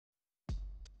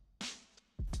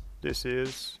This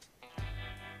is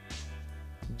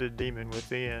The Daemon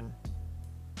Within,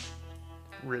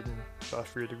 written by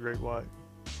the GreatWhite.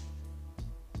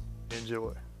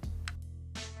 Enjoy.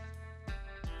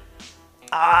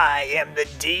 I am the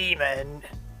demon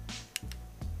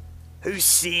who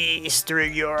sees through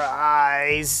your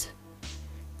eyes.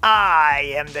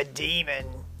 I am the demon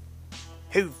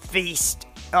who feasts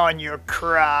on your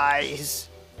cries.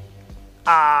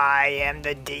 I am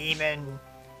the demon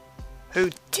who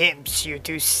tempts you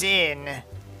to sin.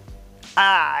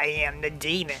 I am the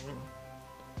demon,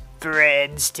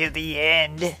 friends to the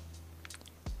end.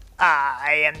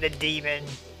 I am the demon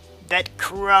that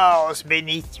crawls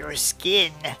beneath your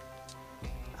skin.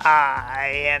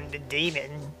 I am the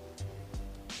demon,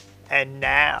 and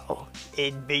now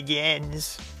it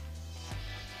begins.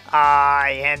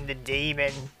 I am the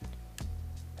demon.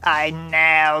 I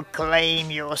now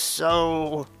claim your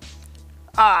soul.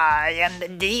 I am the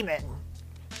demon,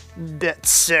 that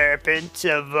serpent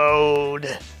of old.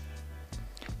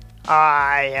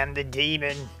 I am the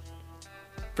demon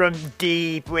from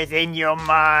deep within your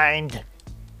mind.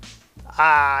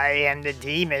 I am the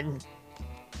demon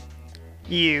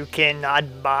you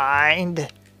cannot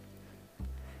bind.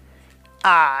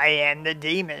 I am the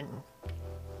demon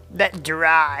that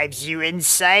drives you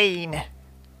insane.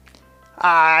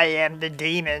 I am the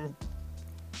demon.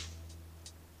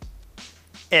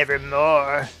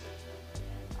 Evermore,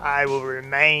 I will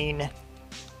remain.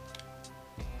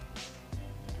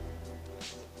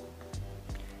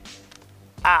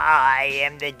 I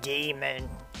am the demon.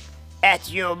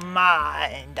 At your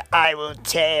mind I will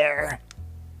tear.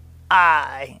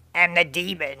 I am the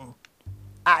demon.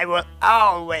 I will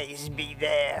always be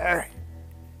there.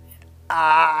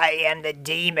 I am the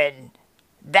demon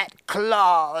that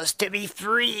claws to be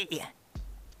free.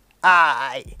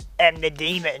 I am the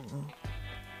demon.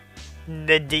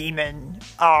 The demon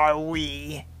are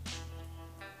we.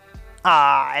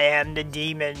 I am the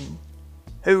demon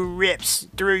who rips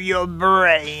through your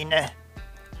brain.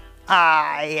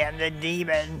 I am the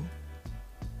demon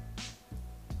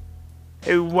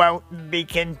who won't be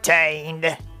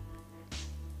contained.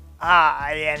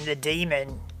 I am the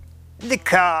demon, the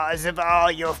cause of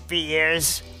all your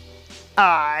fears.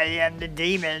 I am the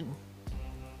demon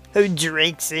who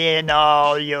drinks in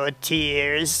all your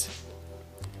tears.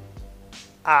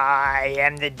 I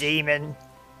am the demon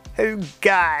who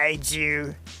guides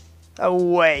you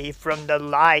away from the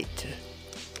light.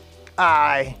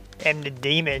 I am the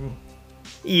demon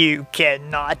you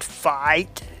cannot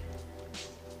fight.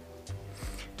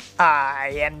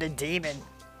 I am the demon,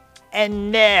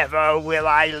 and never will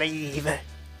I leave.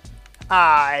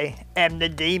 I am the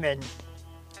demon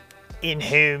in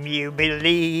whom you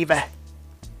believe.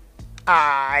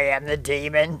 I am the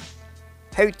demon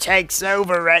who takes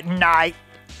over at night.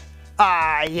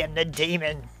 I am the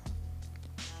demon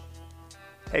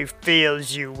who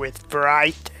fills you with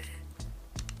fright.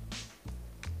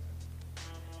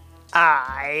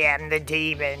 I am the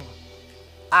demon.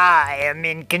 I am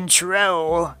in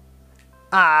control.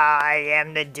 I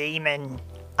am the demon.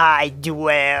 I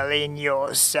dwell in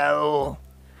your soul.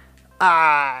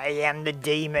 I am the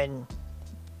demon.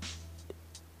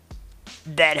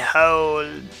 That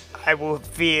hold I will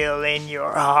feel in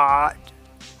your heart.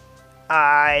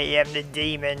 I am the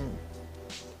demon.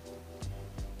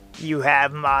 You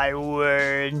have my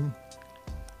word.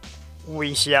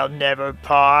 We shall never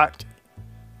part.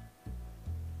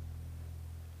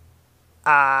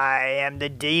 I am the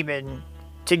demon.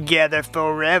 Together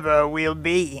forever we'll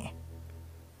be.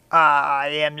 I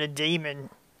am the demon.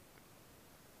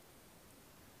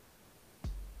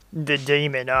 The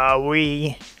demon are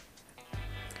we.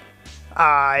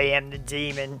 I am the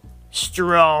demon.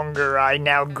 Stronger I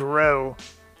now grow.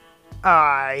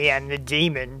 I am the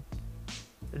demon.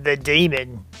 The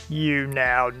demon you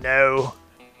now know.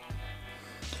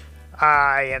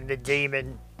 I am the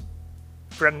demon.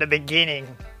 From the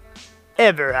beginning,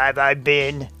 ever have I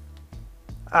been.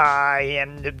 I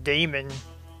am the demon.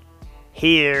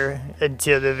 Here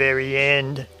until the very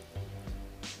end.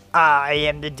 I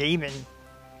am the demon.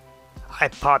 I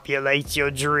populate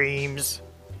your dreams.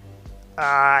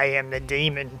 I am the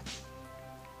demon.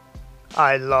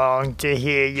 I long to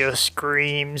hear your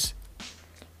screams.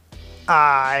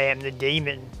 I am the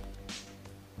demon.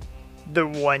 The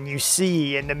one you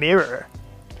see in the mirror.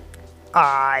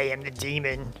 I am the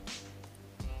demon.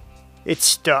 It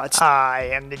starts.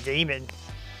 I am the demon.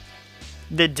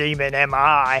 The demon am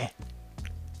I.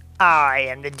 I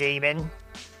am the demon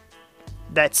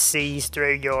that sees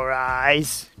through your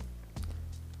eyes.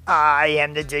 I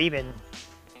am the demon.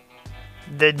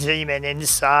 The demon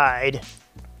inside.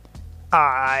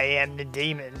 I am the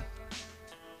demon.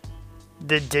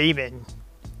 the demon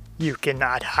you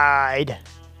cannot hide.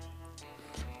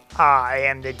 I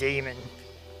am the demon,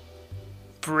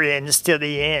 friends to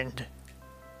the end.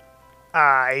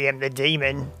 I am the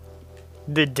demon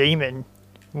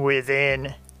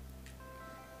within.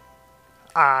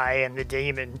 I am the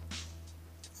demon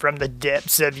from the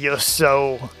depths of your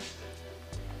soul.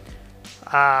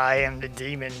 I am the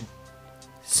demon,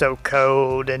 so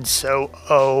cold and so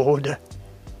old.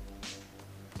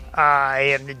 I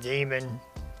am the demon,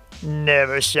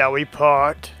 never shall we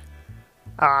part.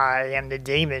 I am the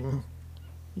demon,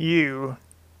 you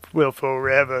will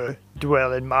forever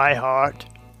dwell in my heart.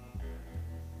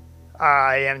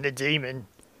 I am the demon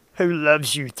who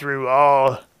loves you through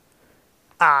all.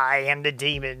 I am the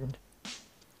demon,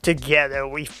 together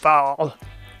we fall.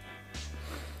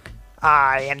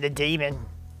 I am the demon,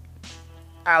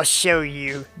 I'll show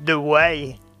you the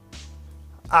way.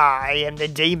 I am the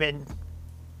demon,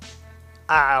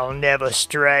 I'll never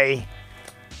stray.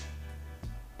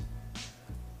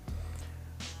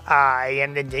 I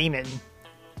am the demon,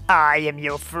 I am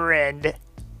your friend.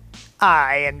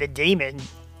 I am the demon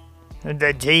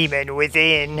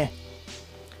within.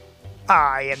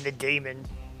 I am the demon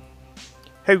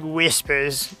who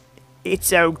whispers,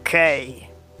 it's okay.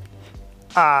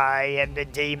 I am the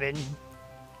demon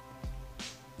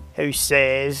who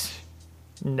says,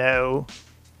 no,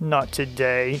 not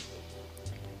today.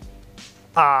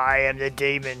 I am the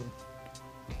demon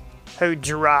who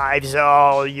drives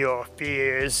all your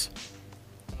fears.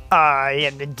 I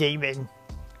am the demon.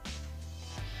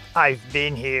 I've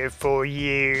been here for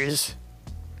years.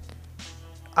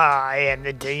 I am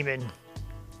the demon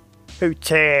who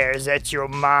tears at your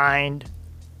mind.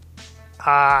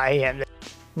 I am the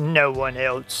no one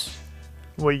else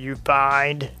will you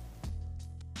find.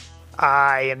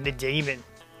 I am the demon.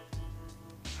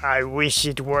 I wish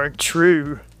it weren't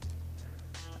true.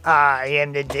 I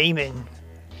am the demon.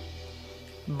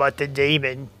 But the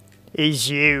demon is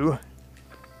you.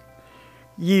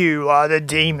 You are the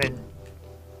demon.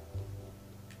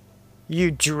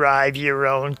 You drive your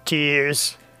own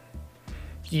tears.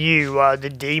 You are the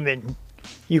demon.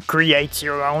 You create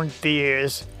your own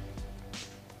fears.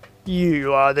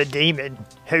 You are the demon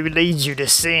who leads you to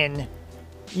sin.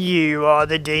 You are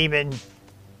the demon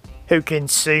who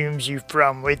consumes you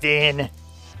from within.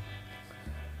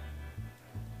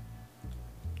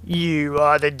 You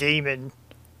are the demon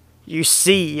you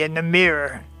see in the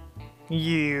mirror.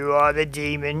 You are the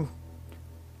demon.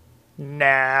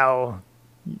 Now,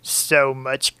 so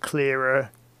much clearer.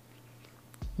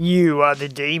 You are the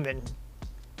demon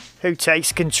who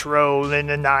takes control in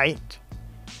the night.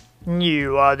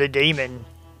 You are the demon.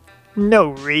 No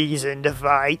reason to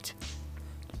fight.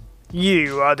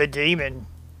 You are the demon.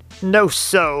 No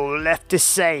soul left to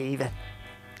save.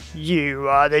 You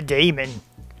are the demon.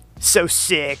 So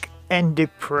sick and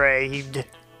depraved.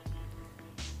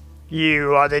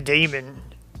 You are the demon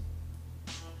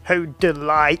who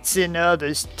delights in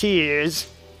others' tears.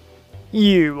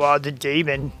 You are the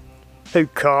demon who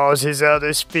causes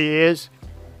others fears.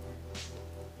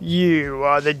 You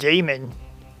are the demon.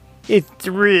 It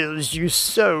thrills you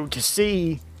so to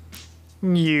see.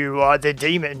 You are the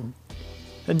demon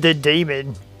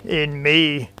in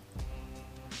me.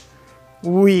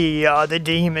 We are the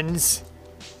demons.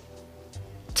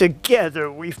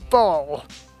 Together we fall.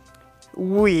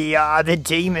 We are the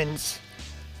demons.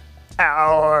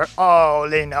 Our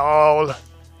all in all.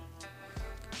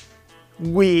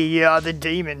 We are the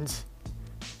demons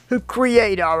who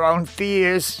create our own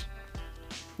fears.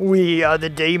 We are the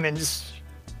demons.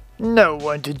 No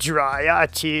one to dry our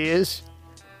tears.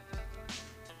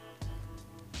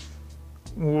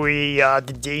 We are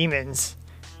the demons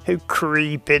who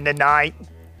creep in the night.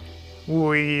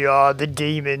 We are the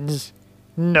demons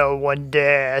no one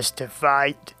dares to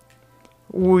fight.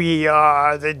 We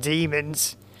are the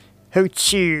demons who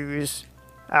choose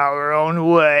our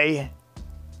own way.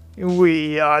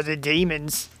 We are the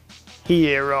demons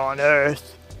here on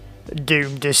earth,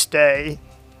 doomed to stay.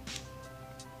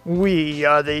 We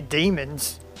are the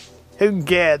demons who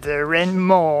gather and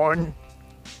mourn.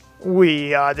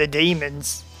 We are the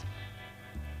demons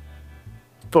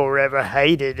forever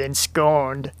hated and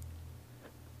scorned.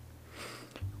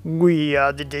 We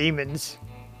are the demons.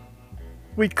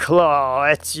 We claw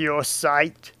at your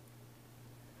sight.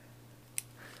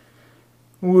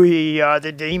 We are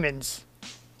the demons.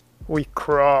 We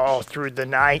crawl through the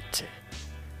night.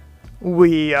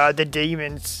 We are the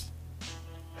demons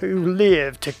who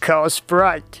live to cause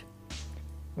fright.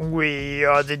 We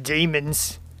are the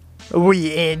demons.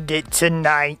 We end it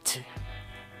tonight.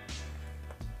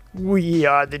 We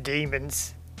are the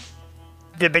demons.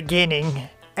 The beginning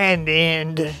and the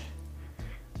end.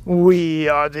 We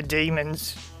are the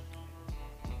demons.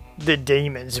 The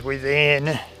demons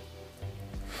within.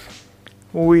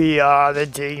 We are the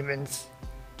demons.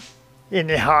 In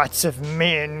the hearts of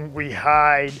men we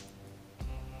hide.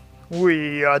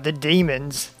 We are the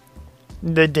demons.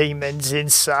 The demons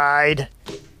inside.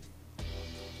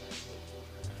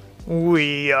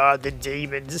 We are the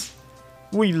demons.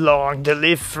 We long to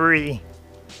live free.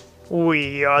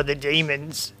 We are the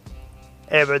demons.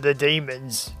 Ever the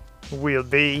demons will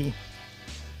be.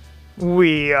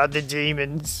 We are the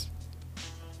demons.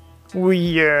 We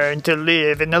yearn to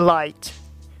live in the light.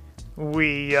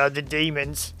 We are the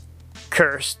demons,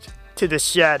 cursed to the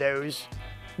shadows,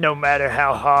 no matter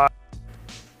how hard.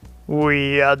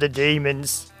 We are the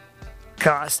demons,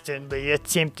 constantly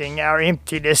attempting our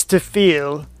emptiness to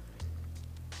fill.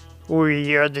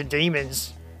 We are the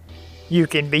demons. You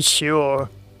can be sure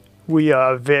we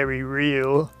are very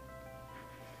real.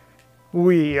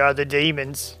 We are the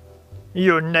demons,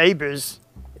 your neighbors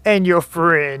and your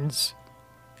friends.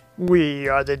 We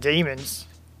are the demons,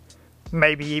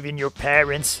 maybe even your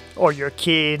parents or your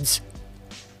kids.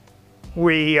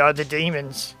 We are the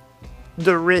demons,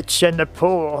 the rich and the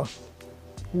poor.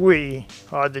 We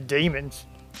are the demons,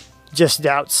 just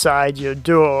outside your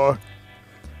door.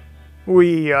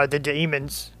 We are the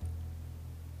demons.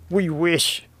 We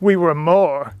wish we were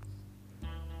more.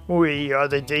 We are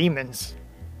the demons.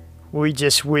 We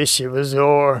just wish it was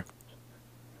o'er.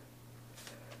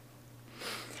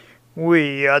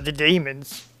 We are the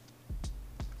demons.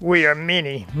 We are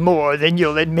many more than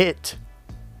you'll admit.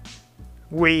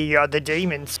 We are the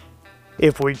demons.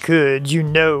 If we could, you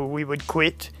know we would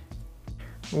quit.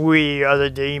 We are the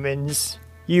demons.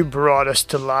 You brought us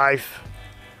to life.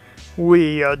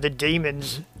 We are the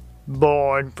demons,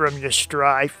 born from your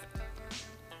strife.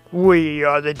 We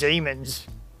are the demons.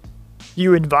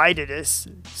 You invited us,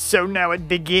 so now it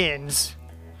begins.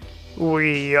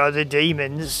 We are the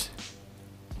demons.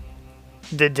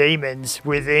 The demons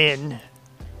within.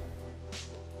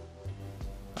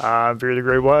 I'm Fear the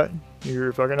GreatWhite.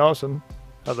 You're fucking awesome.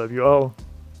 I love you all.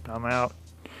 I'm out.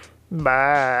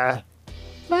 Bye.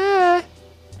 Bye.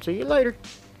 See you later.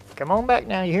 Come on back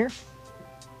now, you hear?